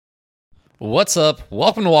What's up?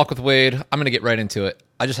 Welcome to Walk with Wade. I'm going to get right into it.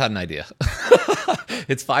 I just had an idea.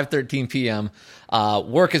 It's 5:13 p.m.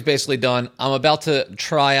 Work is basically done. I'm about to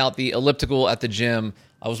try out the elliptical at the gym.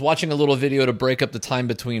 I was watching a little video to break up the time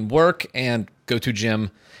between work and go to gym.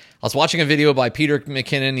 I was watching a video by Peter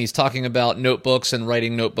McKinnon. He's talking about notebooks and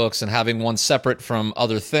writing notebooks and having one separate from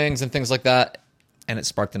other things and things like that. And it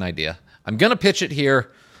sparked an idea. I'm going to pitch it here.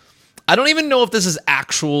 I don't even know if this is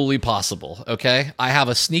actually possible, okay? I have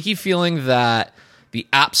a sneaky feeling that the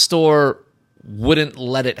App Store wouldn't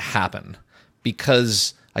let it happen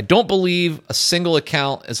because I don't believe a single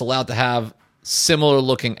account is allowed to have similar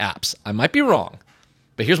looking apps. I might be wrong,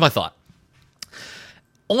 but here's my thought.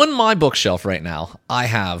 On my bookshelf right now, I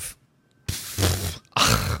have,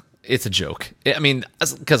 it's a joke. I mean,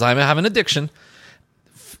 because I have an addiction.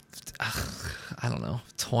 I don't know,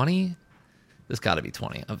 20? There's got to be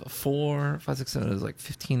 20. 4, 5, 6, 7, there's like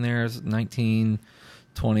 15 there, 19,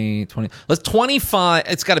 20. Let's 25.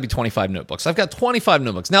 It's got to be 25 notebooks. I've got 25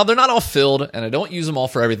 notebooks. Now, they're not all filled, and I don't use them all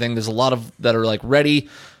for everything. There's a lot of that are like ready.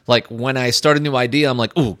 Like when I start a new idea, I'm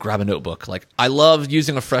like, ooh, grab a notebook. Like I love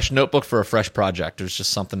using a fresh notebook for a fresh project. There's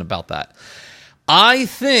just something about that. I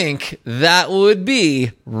think that would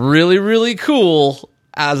be really, really cool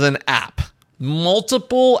as an app.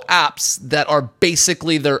 Multiple apps that are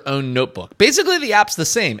basically their own notebook. Basically, the app's the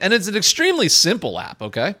same, and it's an extremely simple app,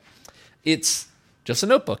 okay? It's just a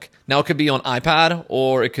notebook. Now, it could be on iPad,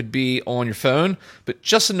 or it could be on your phone, but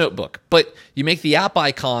just a notebook. But you make the app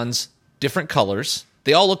icons different colors.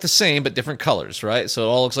 They all look the same, but different colors, right? So it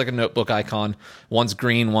all looks like a notebook icon. One's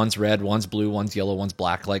green, one's red, one's blue, one's yellow, one's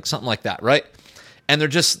black, like something like that, right? And they're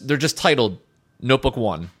just titled Notebook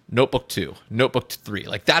 1, Notebook 2, Notebook 3.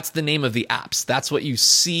 Like that's the name of the apps. That's what you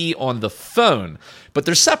see on the phone. But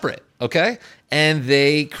they're separate, okay? And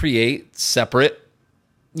they create separate,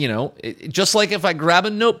 just like if I grab a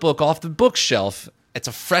notebook off the bookshelf, it's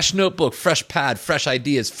a fresh notebook, fresh pad, fresh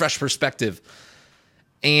ideas, fresh perspective.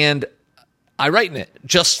 And I write in it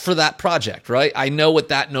just for that project, right? I know what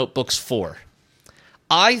that notebook's for.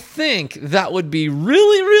 I think that would be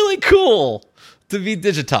really, really cool to be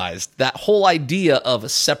digitized. That whole idea of a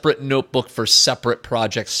separate notebook for separate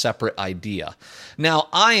projects, separate idea. Now,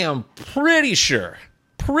 I am pretty sure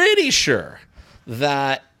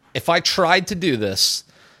that if I tried to do this,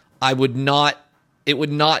 it would not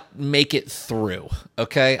make it through,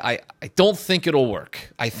 okay? I don't think it'll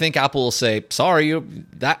work. I think Apple will say, sorry,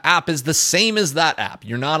 that app is the same as that app.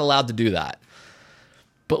 You're not allowed to do that.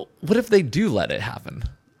 But what if they do let it happen?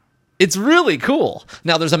 It's really cool.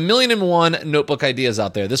 Now, there's 1,000,001 notebook ideas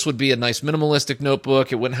out there. This would be a nice minimalistic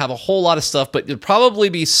notebook. It wouldn't have a whole lot of stuff, but it'd probably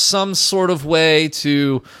be some sort of way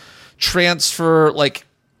to transfer, like,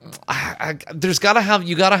 you got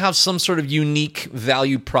to have some sort of unique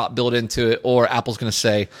value prop built into it, or Apple's going to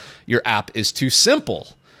say your app is too simple.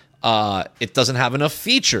 It doesn't have enough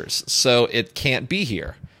features, so it can't be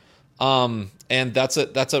here. And that's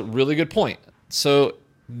a really good point. So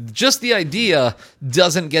just the idea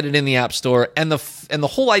doesn't get it in the App Store, and the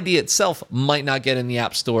whole idea itself might not get in the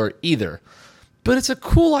App Store either. But it's a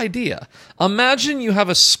cool idea. Imagine you have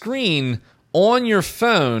a screen on your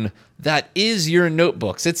phone that is your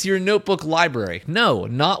notebooks. It's your notebook library. No,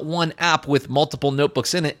 not one app with multiple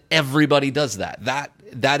notebooks in it. Everybody does that.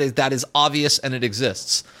 That is obvious, and it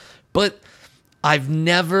exists. But I've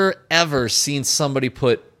never ever seen somebody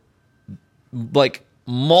put like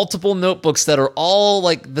multiple notebooks that are all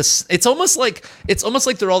like this. It's almost like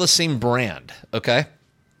they're all the same brand, okay?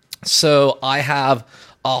 So I have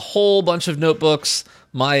a whole bunch of notebooks.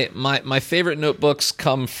 My favorite notebooks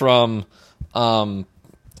come from I'm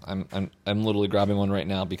literally grabbing one right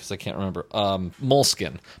now because I can't remember.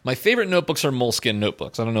 Moleskine. My favorite notebooks are Moleskine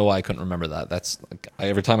notebooks. I don't know why I couldn't remember that. That's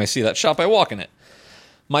every time I see that shop, I walk in it.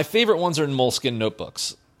 My favorite ones are Moleskine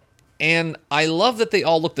notebooks. And I love that they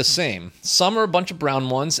all look the same. Some are a bunch of brown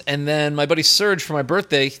ones, and then my buddy Serge for my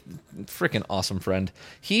birthday, freaking awesome friend,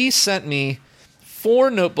 he sent me 4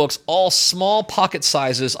 notebooks, all small pocket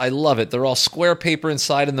sizes. I love it. They're all square paper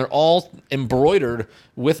inside, and they're all embroidered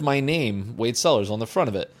with my name, Wade Sellers, on the front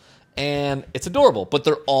of it. And it's adorable, but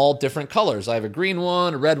they're all different colors. I have a green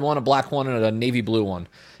one, a red one, a black one, and a navy blue one.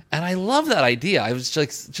 And I love that idea. I was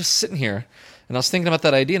just sitting here, and I was thinking about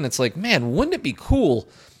that idea, and it's like, man, wouldn't it be cool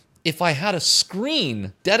if I had a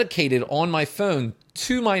screen dedicated on my phone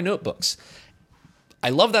to my notebooks?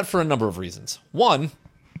 I love that for a number of reasons. One,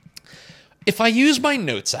 if I use my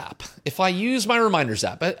notes app, if I use my reminders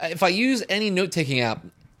app, if I use any note-taking app,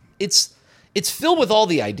 it's filled with all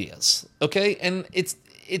the ideas, okay? And it's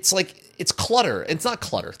like, it's clutter. It's not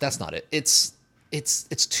clutter. That's not it. It's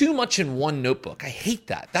it's too much in one notebook. I hate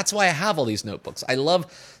that. That's why I have all these notebooks. I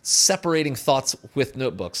love separating thoughts with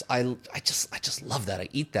notebooks. I just love that. I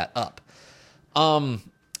eat that up.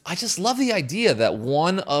 I just love the idea that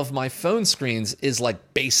one of my phone screens is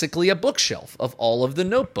like basically a bookshelf of all of the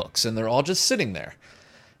notebooks, and they're all just sitting there.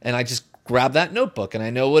 And I just grab that notebook and I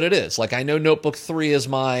know what it is. Like I know notebook 3 is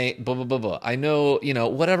my blah, blah, blah, blah. I know,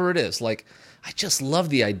 whatever it is. Like I just love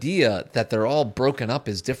the idea that they're all broken up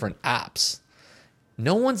as different apps.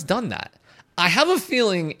 No one's done that. I have a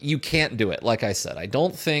feeling you can't do it. Like I said, I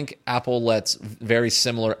don't think Apple lets very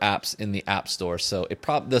similar apps in the App Store. So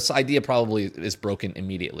this idea probably is broken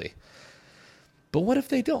immediately. But what if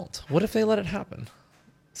they don't? What if they let it happen?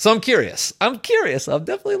 So I'm curious. I'm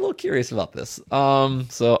definitely a little curious about this.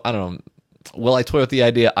 So I don't know. Will I toy with the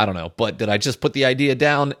idea? I don't know. But did I just put the idea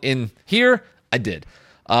down in here? I did.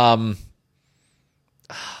 Isn't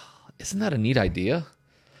that a neat idea?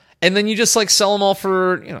 And then you just like sell them all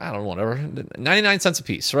for, I don't know, whatever, 99 cents a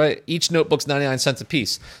piece, right? Each notebook's 99 cents a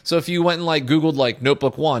piece. So if you went and like Googled like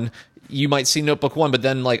notebook 1, you might see notebook 1, but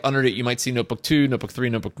then like under it, you might see notebook 2, notebook 3,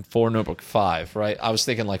 notebook 4, notebook 5, right? I was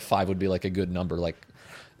thinking like 5 would be like a good number, like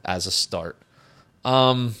as a start.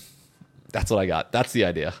 That's what I got. That's the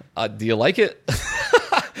idea. Do you like it?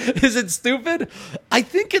 Is it stupid? I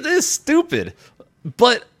think it is stupid,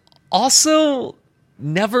 but also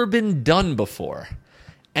never been done before.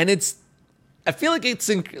 And I feel like it's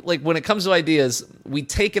like when it comes to ideas, we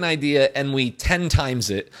take an idea and we 10 times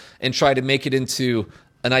it and try to make it into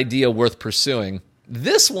an idea worth pursuing.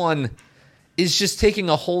 This one is just taking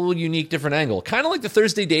a whole unique different angle. Kind of like the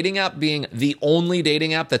Thursday dating app being the only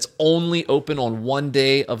dating app that's only open on one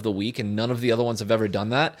day of the week, and none of the other ones have ever done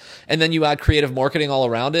that. And then you add creative marketing all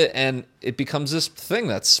around it, and it becomes this thing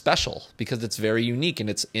that's special because it's very unique in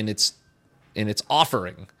its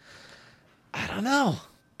offering. I don't know.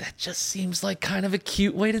 That just seems like kind of a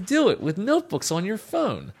cute way to do it with notebooks on your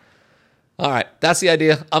phone. All right, that's the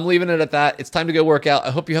idea. I'm leaving it at that. It's time to go work out. I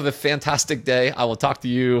hope you have a fantastic day. I will talk to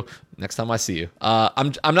you next time I see you.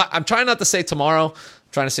 I'm trying not to say tomorrow.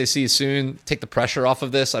 I'm trying to say see you soon. Take the pressure off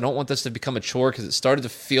of this. I don't want this to become a chore because it started to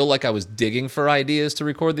feel like I was digging for ideas to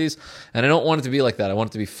record these, and I don't want it to be like that. I want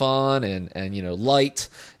it to be fun and light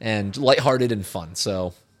and lighthearted and fun.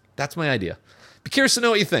 So that's my idea. Be curious to know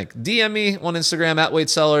what you think. DM me on Instagram at Wade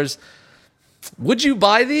Sellers. Would you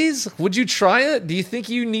buy these? Would you try it? Do you think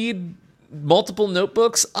you need multiple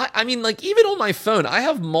notebooks? I mean, like even on my phone, I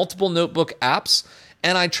have multiple notebook apps,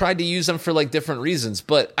 and I tried to use them for like different reasons,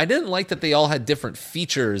 but I didn't like that they all had different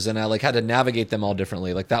features, and I like had to navigate them all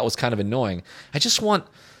differently. Like that was kind of annoying. I just want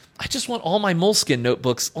all my Moleskine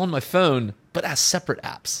notebooks on my phone, but as separate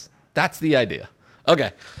apps. That's the idea.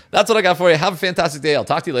 Okay, that's what I got for you. Have a fantastic day. I'll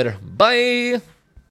talk to you later. Bye.